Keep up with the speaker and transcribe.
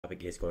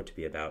topic is going to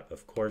be about,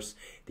 of course,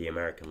 the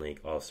American League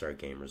All-Star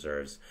Game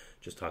Reserves.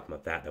 Just talking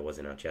about that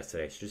wasn't out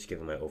yesterday, so just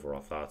giving my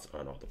overall thoughts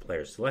on all the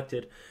players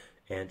selected,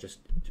 and just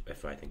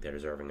if I think they're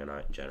deserving or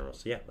not in general.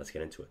 So yeah, let's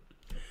get into it.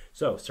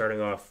 So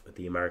starting off with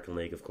the American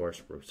League, of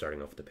course, we're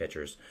starting off with the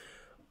pitchers.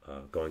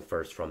 Going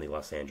first from the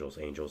Los Angeles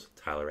Angels,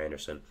 Tyler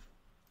Anderson.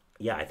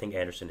 Yeah, I think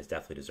Anderson is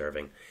definitely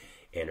deserving.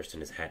 Anderson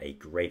has had a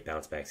great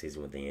bounce-back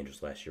season with the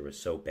Angels last year. It was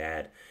so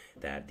bad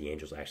that the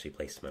Angels actually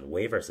placed him on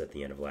waivers at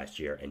the end of last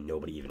year, and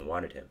nobody even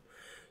wanted him.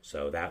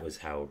 So that was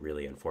how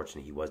really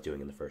unfortunate he was doing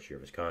in the first year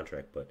of his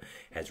contract, but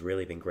has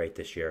really been great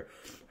this year,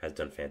 has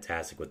done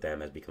fantastic with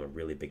them, has become a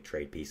really big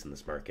trade piece in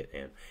this market,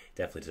 and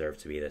definitely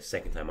deserves to be the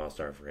second-time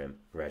All-Star for him.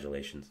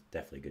 Congratulations.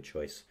 Definitely a good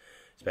choice,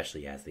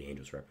 especially as the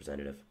Angels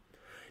representative.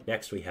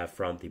 Next, we have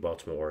from the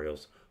Baltimore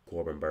Orioles,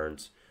 Corbin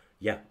Burnes.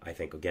 Yeah, I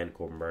think, again,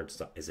 Corbin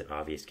Burnes is an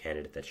obvious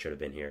candidate that should have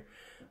been here.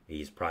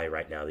 He's probably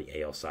right now the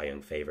AL Cy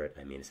Young favorite.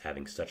 I mean, he's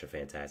having such a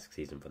fantastic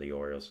season for the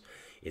Orioles.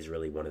 Is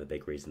really one of the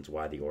big reasons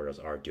why the Orioles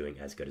are doing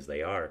as good as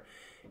they are.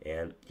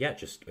 And, yeah,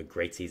 just a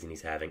great season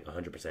he's having.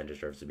 100%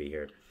 deserves to be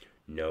here.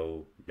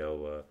 Nothing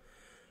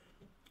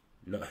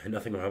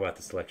wrong about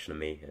the selection of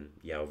me. And,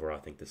 yeah, overall,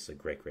 I think this is a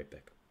great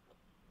pick.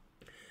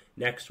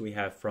 Next, we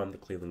have from the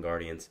Cleveland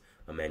Guardians,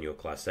 Emmanuel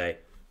Clase.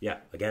 Yeah,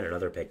 again,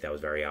 another pick that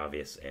was very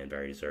obvious and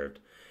very deserved.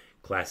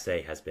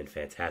 Clase has been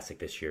fantastic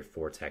this year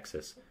for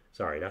Texas.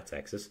 Sorry, not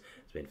Texas.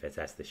 It's been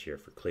fantastic this year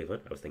for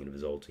Cleveland. I was thinking of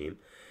his old team.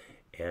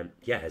 And,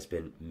 yeah, has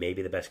been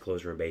maybe the best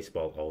closer in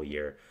baseball all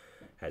year.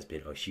 Has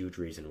been a huge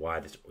reason why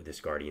this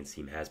Guardians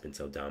team has been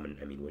so dominant.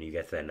 I mean, when you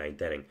get to that ninth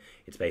inning,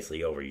 it's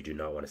basically over. You do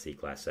not want to see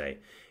Clase.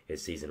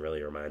 His season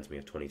really reminds me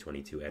of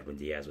 2022 Edwin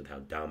Diaz with how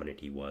dominant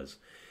he was.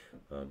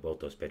 Both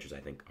those pitchers,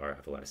 I think,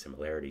 have a lot of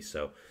similarities.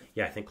 So,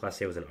 yeah, I think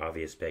Clase was an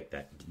obvious pick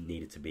that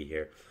needed to be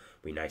here.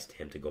 It'd be nice to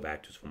him to go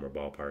back to his former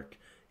ballpark.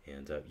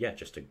 And, yeah,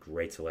 just a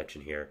great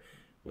selection here.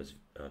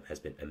 Has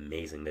been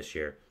amazing this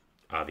year.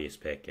 Obvious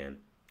pick, and,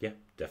 yeah,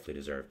 definitely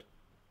deserved.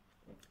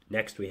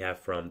 Next, we have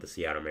from the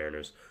Seattle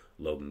Mariners,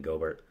 Logan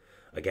Gilbert.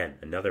 Again,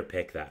 another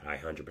pick that I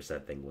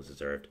 100% think was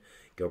deserved.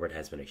 Gilbert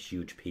has been a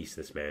huge piece of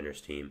this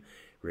Mariners team.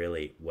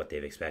 Really what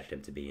they've expected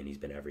him to be, and he's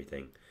been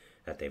everything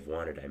that they've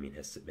wanted. I mean,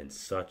 has been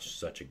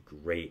such a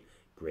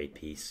great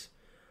piece.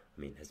 I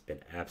mean, has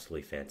been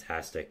absolutely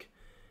fantastic.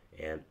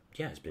 And,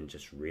 yeah, has been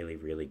just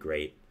really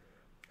great.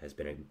 Has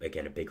been,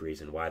 again, a big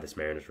reason why this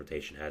Mariners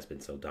rotation has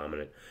been so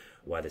dominant,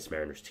 why this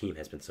Mariners team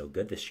has been so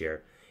good this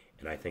year.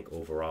 And I think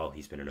overall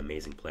he's been an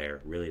amazing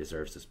player, really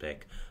deserves this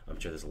pick. I'm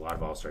sure there's a lot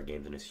of All-Star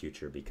games in his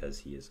future because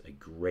he is a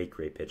great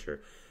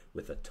pitcher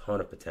with a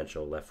ton of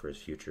potential left for his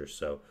future.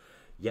 So,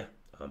 yeah,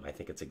 I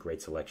think it's a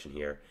great selection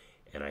here.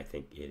 And I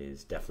think it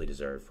is definitely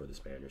deserved for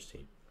this Mariners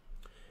team.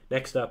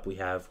 Next up, we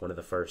have one of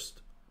the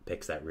first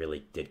picks that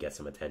really did get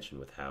some attention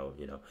with how,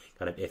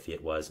 kind of iffy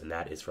it was, and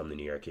that is from the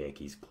New York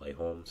Yankees, Clay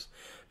Holmes.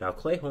 Now,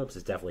 Clay Holmes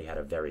has definitely had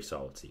a very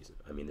solid season.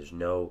 I mean, there's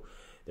no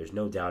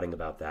doubting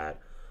about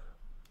that.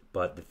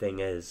 But the thing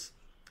is,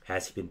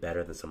 has he been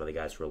better than some of the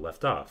guys who were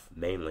left off?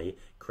 Mainly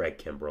Craig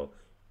Kimbrell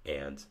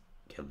and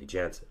Kenley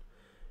Jansen.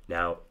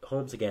 Now,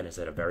 Holmes, again, has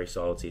had a very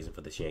solid season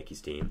for this Yankees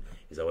team.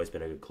 He's always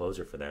been a good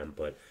closer for them,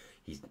 but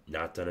he's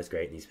not done as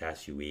great in these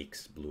past few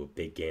weeks. Blew a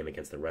big game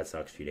against the Red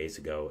Sox a few days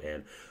ago,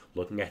 and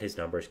looking at his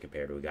numbers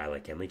compared to a guy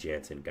like Kenley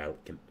Jansen,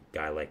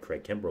 guy like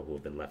Craig Kimbrell, who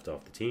have been left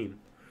off the team,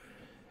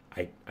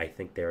 I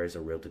think there is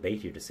a real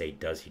debate here to say,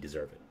 does he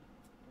deserve it?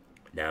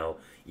 Now,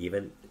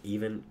 even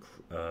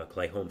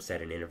Clay Holmes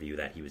said in an interview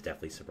that he was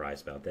definitely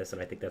surprised about this,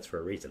 and I think that's for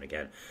a reason.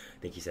 Again, I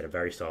think he's had a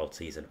very solid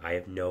season. I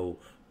have no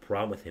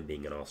problem with him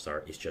being an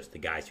all-star. It's just the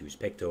guys he was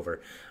picked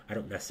over. I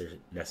don't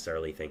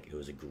necessarily think it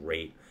was a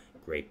great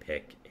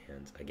pick,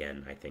 and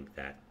again, I think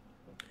that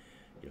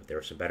there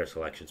were some better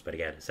selections, but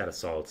again, he's had a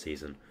solid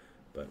season.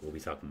 But we'll be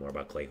talking more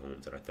about Clay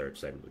Holmes in our third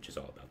segment, which is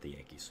all about the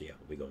Yankees. So yeah,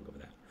 we'll be going over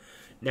that.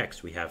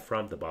 Next, we have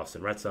from the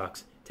Boston Red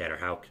Sox, Tanner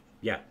Houck.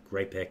 Yeah,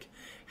 great pick.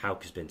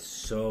 Houck has been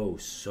so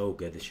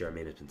good this year. I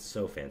mean, it's been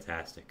so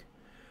fantastic.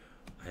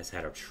 Has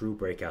had a true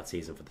breakout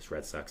season for this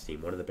Red Sox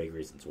team. One of the big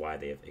reasons why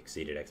they have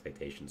exceeded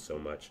expectations so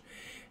much.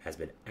 Has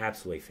been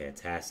absolutely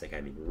fantastic.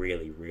 I mean,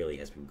 really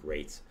has been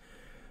great.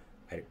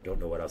 I don't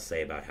know what else to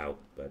say about Houck,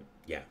 but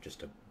yeah,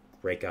 just a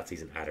breakout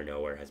season out of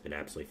nowhere. Has been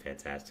absolutely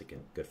fantastic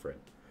and good for him.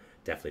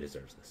 Definitely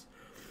deserves this.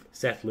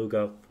 Seth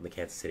Lugo from the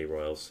Kansas City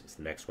Royals is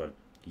the next one.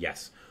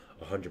 Yes,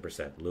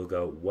 100%.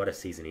 Lugo, what a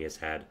season he has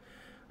had.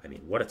 I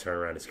mean, what a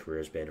turnaround his career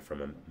has been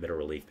from a middle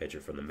relief pitcher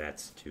from the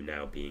Mets to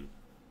now being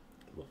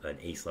an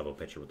ace-level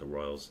pitcher with the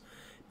Royals.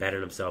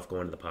 Betted himself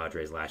going to the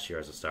Padres last year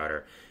as a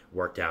starter.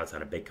 Worked out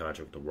on a big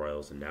contract with the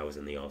Royals and now is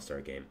in the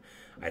All-Star game.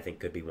 I think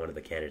could be one of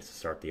the candidates to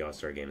start the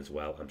All-Star game as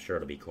well. I'm sure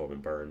it'll be Corbin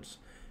Burnes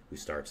who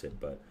starts it.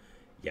 But,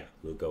 yeah,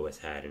 Lugo has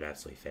had an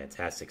absolutely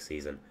fantastic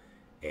season.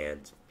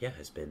 And, yeah,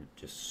 has been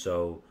just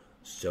so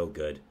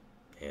good.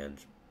 And,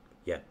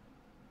 yeah,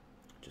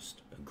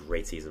 just a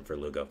great season for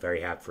Lugo.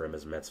 Very happy for him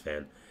as a Mets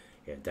fan.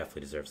 And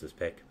definitely deserves this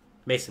pick.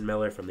 Mason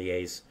Miller from the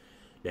A's.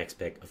 Next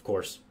pick, of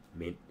course, I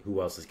mean,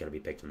 who else is going to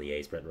be picked from the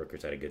A's? Brent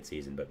Rooker's had a good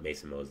season, but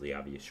Mason Mosley,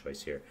 obvious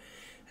choice here,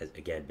 has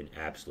again been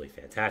absolutely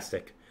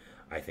fantastic.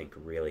 I think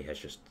really has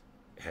just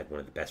had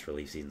one of the best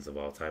relief seasons of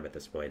all time at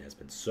this point. Has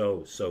been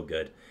so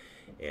good,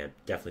 and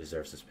definitely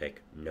deserves this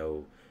pick.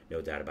 No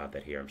doubt about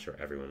that here. I'm sure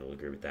everyone will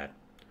agree with that.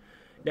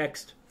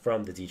 Next,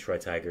 from the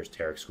Detroit Tigers,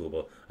 Tarek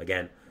Skubal.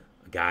 Again,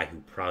 a guy who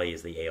probably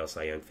is the AL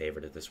Cy Young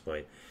favorite at this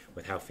point.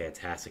 With how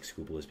fantastic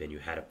Skubal has been, you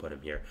had to put him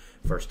here.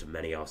 First of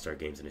many All-Star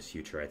games in his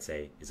future, I'd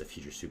say, is a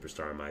future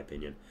superstar in my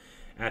opinion.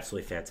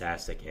 Absolutely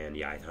fantastic, and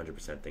yeah, I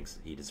 100% think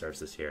he deserves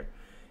this here.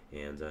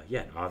 And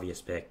yeah, an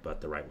obvious pick, but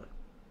the right one.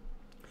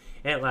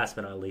 And last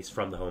but not least,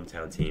 from the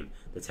hometown team,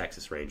 the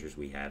Texas Rangers,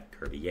 we have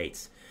Kirby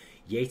Yates.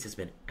 Yates has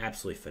been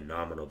absolutely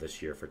phenomenal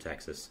this year for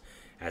Texas.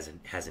 Has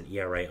an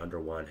ERA under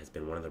 1, has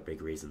been one of the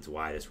big reasons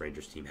why this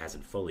Rangers team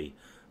hasn't fully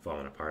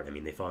fallen apart. I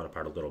mean, they've fallen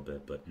apart a little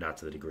bit, but not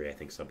to the degree I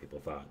think some people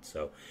thought.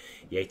 So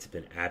Yates has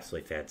been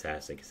absolutely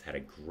fantastic. Has had a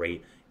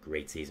great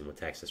season with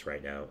Texas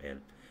right now, and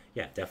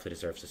yeah, definitely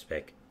deserves this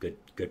pick. Good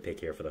pick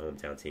here for the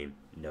hometown team.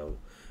 No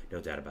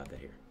doubt about that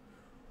here.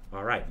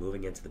 All right,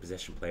 moving into the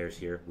position players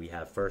here, we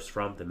have first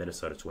from the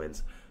Minnesota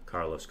Twins,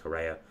 Carlos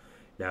Correa.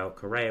 Now,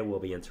 Correa will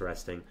be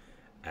interesting,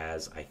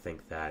 as I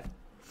think that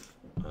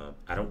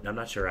I'm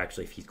not sure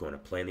actually if he's going to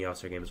play in the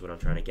All-Star game is what I'm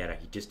trying to get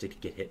at. He just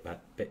did get hit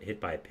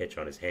by a pitch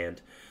on his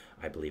hand,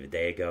 I believe, a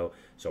day ago,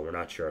 so we're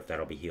not sure if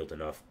that'll be healed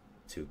enough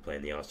to play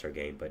in the All-Star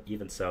game. But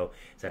even so,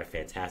 he's had a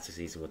fantastic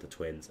season with the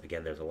Twins.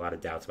 Again, there's a lot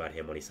of doubts about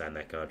him when he signed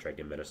that contract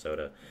in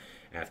Minnesota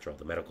after all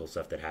the medical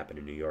stuff that happened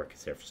in New York and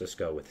San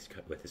Francisco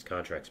with his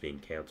contracts being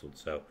canceled.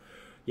 So,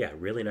 yeah,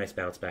 really nice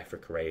bounce back for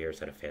Correa here. He's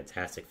had a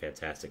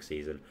fantastic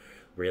season.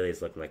 Really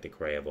is looking like the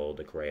Correa of old,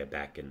 the Correa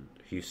back in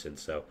Houston.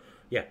 So,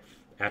 yeah,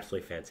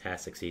 absolutely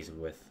fantastic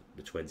season with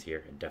the Twins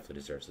here, and definitely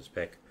deserves this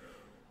pick.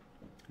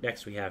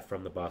 Next, we have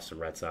from the Boston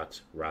Red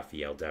Sox,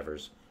 Rafael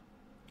Devers.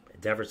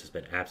 Devers has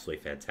been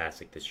absolutely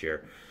fantastic this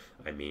year.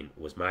 I mean,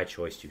 was my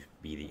choice to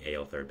be the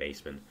AL third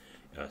baseman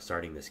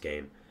starting this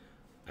game.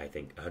 I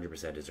think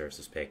 100% deserves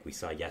this pick. We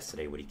saw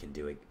yesterday what he can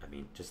do. I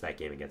mean, just that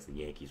game against the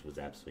Yankees was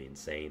absolutely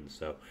insane.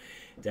 So,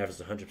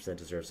 Devers 100%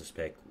 deserves this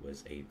pick.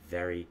 Was a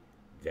very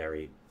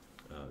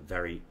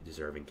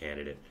deserving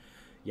candidate.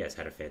 Yes,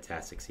 had a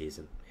fantastic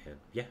season. And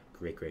yeah,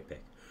 great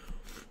pick.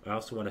 I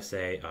also want to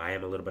say I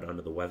am a little bit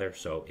under the weather,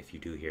 so if you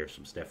do hear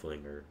some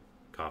sniffling or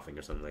coughing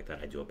or something like that,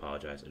 I do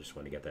apologize. I just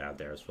want to get that out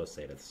there. I was supposed to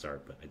say it at the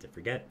start, but I did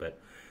forget, but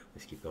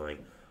let's keep going.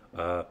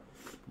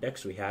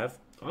 Next we have,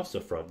 also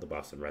from the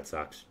Boston Red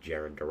Sox,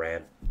 Jarren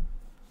Duran.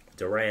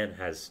 Duran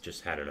has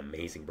just had an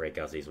amazing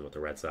breakout season with the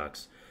Red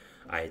Sox.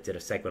 I did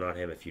a segment on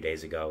him a few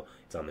days ago.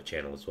 It's on the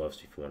channel as well, so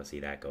if you want to see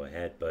that, go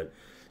ahead. But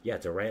yeah,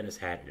 Duran has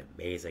had an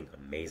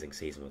amazing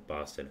season with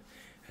Boston.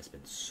 Has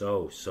been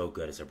so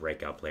good as a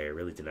breakout player.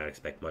 Really did not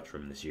expect much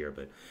from him this year,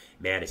 but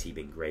man, has he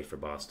been great for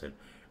Boston.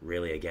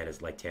 Really, again,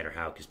 is like Tanner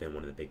Houck has been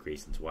one of the big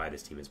reasons why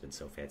this team has been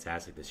so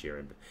fantastic this year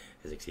and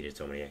has exceeded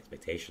so many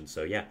expectations.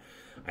 So yeah,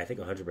 I think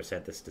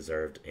 100% this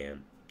deserved,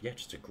 and yeah,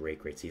 just a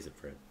great season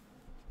for him.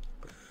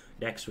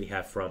 Next, we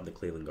have from the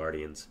Cleveland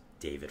Guardians,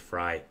 David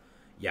Fry.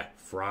 Yeah,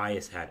 Fry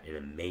has had an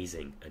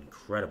amazing,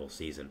 incredible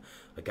season.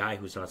 A guy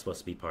who's not supposed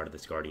to be part of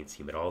this Guardians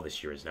team at all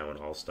this year is now an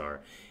All-Star,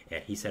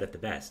 and he said it the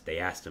best. They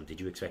asked him,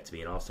 did you expect to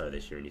be an All-Star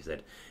this year? And he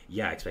said,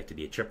 yeah, I expect to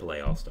be a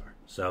AAA All-Star.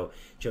 So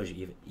it shows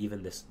you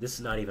even this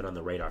is not even on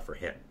the radar for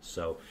him.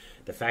 So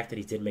the fact that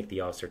he did make the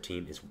All-Star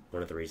team is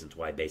one of the reasons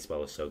why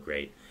baseball is so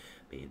great.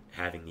 I mean,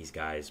 having these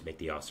guys make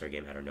the All-Star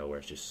game out of nowhere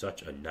is just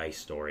such a nice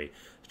story,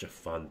 such a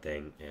fun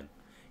thing, and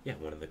yeah,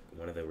 one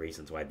of the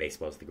reasons why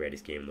baseball is the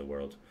greatest game in the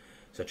world.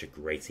 Such a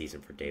great season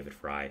for David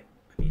Fry.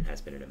 I mean, it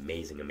has been an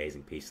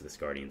amazing piece of this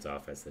Guardians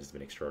offense that has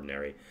been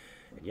extraordinary.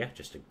 And yeah,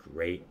 just a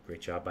great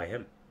job by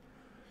him.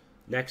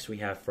 Next, we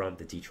have from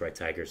the Detroit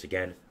Tigers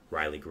again,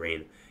 Riley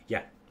Green.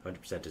 Yeah,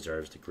 100%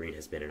 deserves. The Green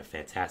has been in a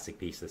fantastic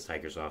piece of this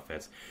Tigers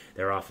offense.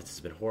 Their offense has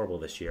been horrible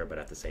this year, but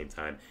at the same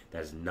time,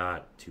 that is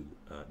not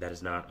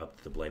up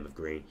to the blame of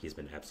Green. He's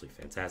been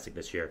absolutely fantastic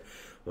this year.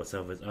 With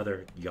some of his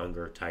other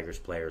younger Tigers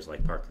players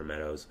like Parker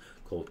Meadows,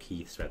 Colt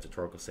Keith, Spencer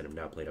Torkelson have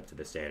now played up to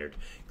the standard.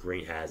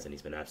 Green has, and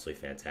he's been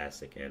absolutely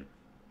fantastic. And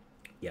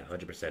yeah,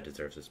 100%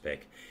 deserves this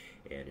pick,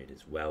 and it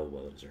is well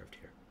deserved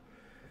here.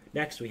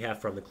 Next, we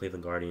have from the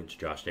Cleveland Guardians,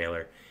 Josh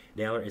Naylor.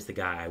 Naylor is the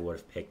guy I would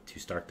have picked to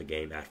start the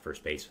game at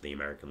first base for the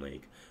American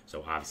League.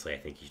 So obviously I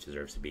think he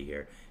deserves to be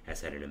here.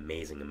 Has had an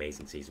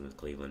amazing season with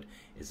Cleveland.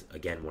 Is,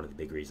 again, one of the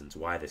big reasons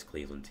why this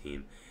Cleveland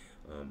team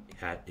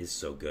is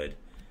so good.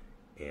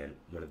 And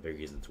one of the big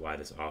reasons why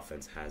this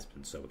offense has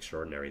been so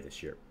extraordinary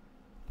this year.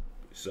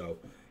 So,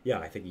 yeah,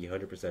 I think he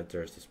 100%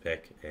 deserves this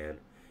pick. And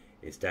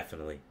it's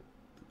definitely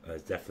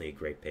a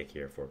great pick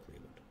here for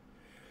Cleveland.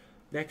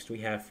 Next, we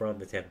have from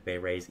the Tampa Bay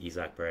Rays,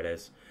 Isaac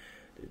Paredes.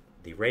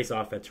 The Rays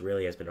offense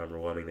really has been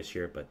underwhelming this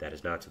year, but that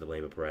is not to the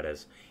blame of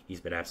Paredes. He's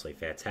been absolutely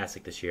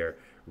fantastic this year,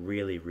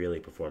 really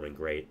performing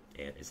great,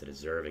 and is a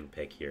deserving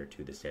pick here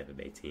to this Tampa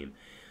Bay team.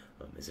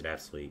 Is an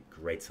absolutely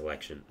great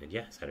selection, and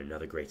yeah, he's had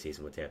another great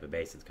season with Tampa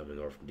Bay since coming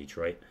over from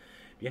Detroit.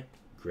 Yeah,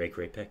 great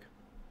pick.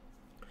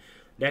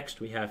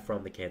 Next, we have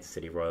from the Kansas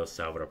City Royals,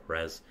 Salvador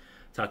Perez.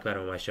 Talked about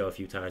him on my show a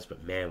few times,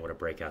 but man, what a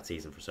breakout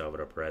season for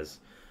Salvador Perez.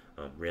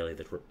 Really,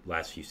 the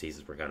last few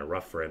seasons were kind of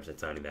rough for him since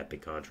signing that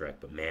big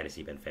contract, but man, has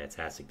he been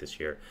fantastic this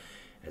year.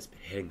 Has been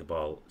hitting the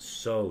ball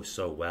so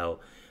well.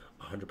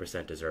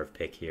 100% deserved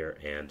pick here,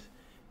 and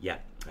yeah,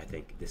 I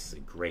think this is a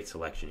great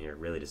selection here.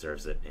 Really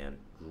deserves it, and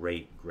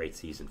great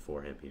season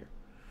for him here.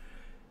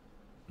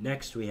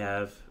 Next, we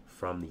have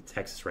from the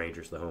Texas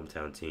Rangers, the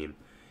hometown team.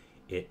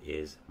 It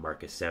is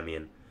Marcus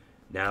Semien.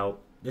 Now,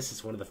 this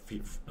is one of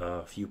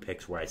the few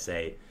picks where I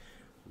say,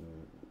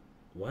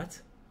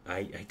 what?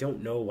 I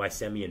don't know why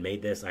Semien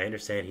made this. I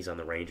understand he's on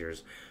the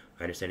Rangers.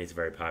 I understand he's a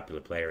very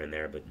popular player in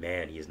there, but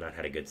man, he has not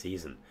had a good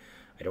season.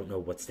 I don't know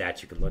what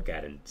stats you can look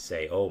at and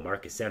say, oh,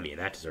 Marcus Semien,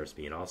 that deserves to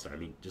be an All-Star. I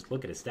mean, just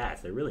look at his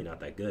stats. They're really not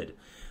that good.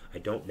 I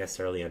don't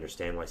necessarily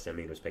understand why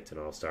Semien was picked an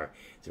All-Star.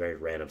 It's a very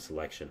random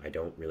selection. I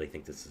don't really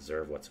think this is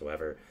deserved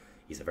whatsoever.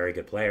 He's a very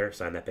good player,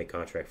 signed that big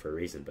contract for a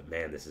reason, but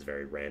man, this is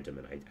very random,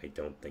 and I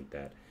don't think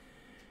that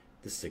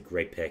this is a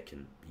great pick,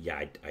 and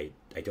yeah,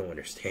 I don't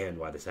understand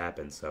why this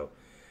happened, so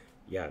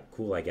yeah,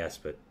 cool, I guess,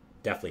 but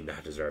definitely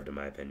not deserved in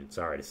my opinion.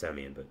 Sorry to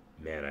Semien, but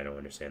man, I don't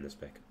understand this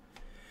pick.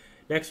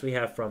 Next, we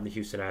have from the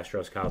Houston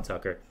Astros, Kyle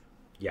Tucker.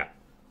 Yeah,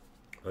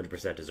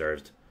 100%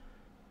 deserved.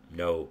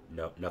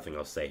 Nothing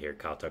else to say here.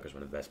 Kyle Tucker's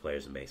one of the best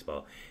players in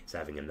baseball. He's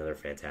having another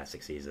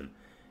fantastic season,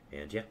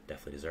 and yeah,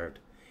 definitely deserved.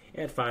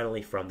 And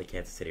finally, from the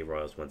Kansas City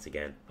Royals, once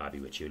again, Bobby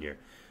Witt Jr.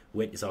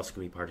 Witt is also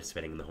going to be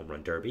participating in the Home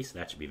Run Derby, so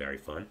that should be very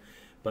fun.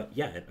 But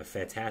yeah, a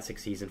fantastic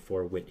season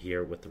for Witt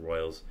here with the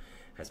Royals.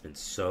 Has been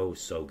so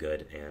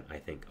good, and I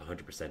think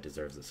 100%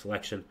 deserves the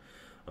selection.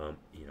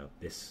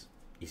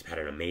 He's had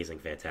an amazing,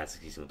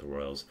 fantastic season with the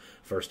Royals.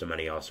 First of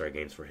many All-Star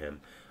games for him.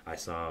 I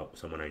saw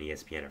someone on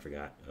ESPN, I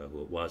forgot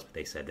who it was, but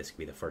they said this could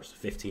be the first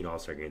 15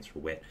 All-Star games for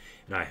Witt,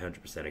 and I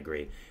 100%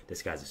 agree.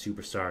 This guy's a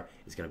superstar.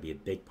 He's going to be a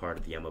big part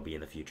of the MLB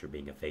in the future,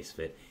 being a face of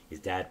it. His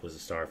dad was a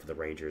star for the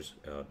Rangers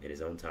in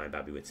his own time,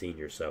 Bobby Witt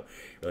Sr., so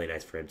really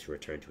nice for him to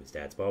return to his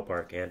dad's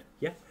ballpark, and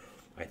yeah,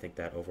 I think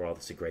that overall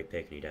this is a great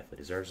pick, and he definitely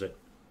deserves it.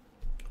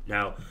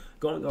 Now,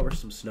 going over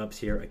some snubs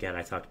here, again,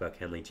 I talked about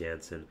Kenley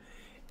Jansen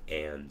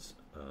and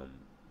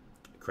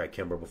Craig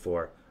Kimbrell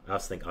before. I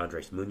also think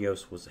Andres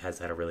Munoz has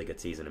had a really good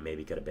season and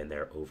maybe could have been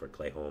there over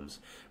Clay Holmes.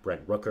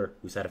 Brent Rooker,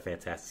 who's had a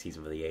fantastic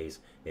season for the A's,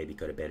 maybe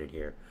could have been in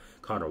here.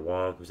 Connor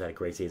Wong, who's had a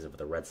great season for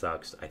the Red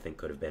Sox, I think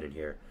could have been in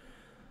here.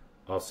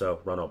 Also,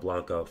 Ronald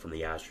Blanco from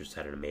the Astros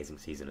had an amazing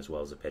season as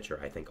well as a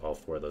pitcher. I think all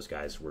four of those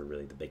guys were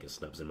really the biggest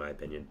snubs in my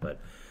opinion, but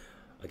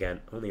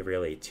again, only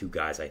really two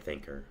guys I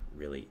think are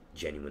really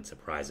genuine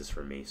surprises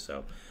for me.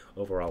 So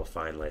overall, a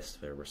fine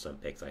list. There were some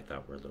picks I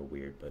thought were a little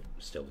weird, but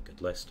still a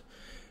good list.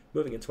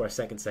 Moving into our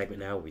second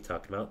segment now, we'll be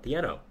talking about the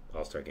NL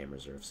All-Star Game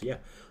Reserves. So yeah,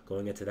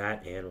 going into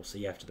that, and we'll see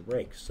you after the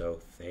break. So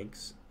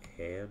thanks,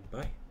 and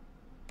bye.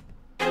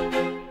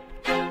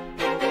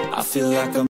 I feel like I'm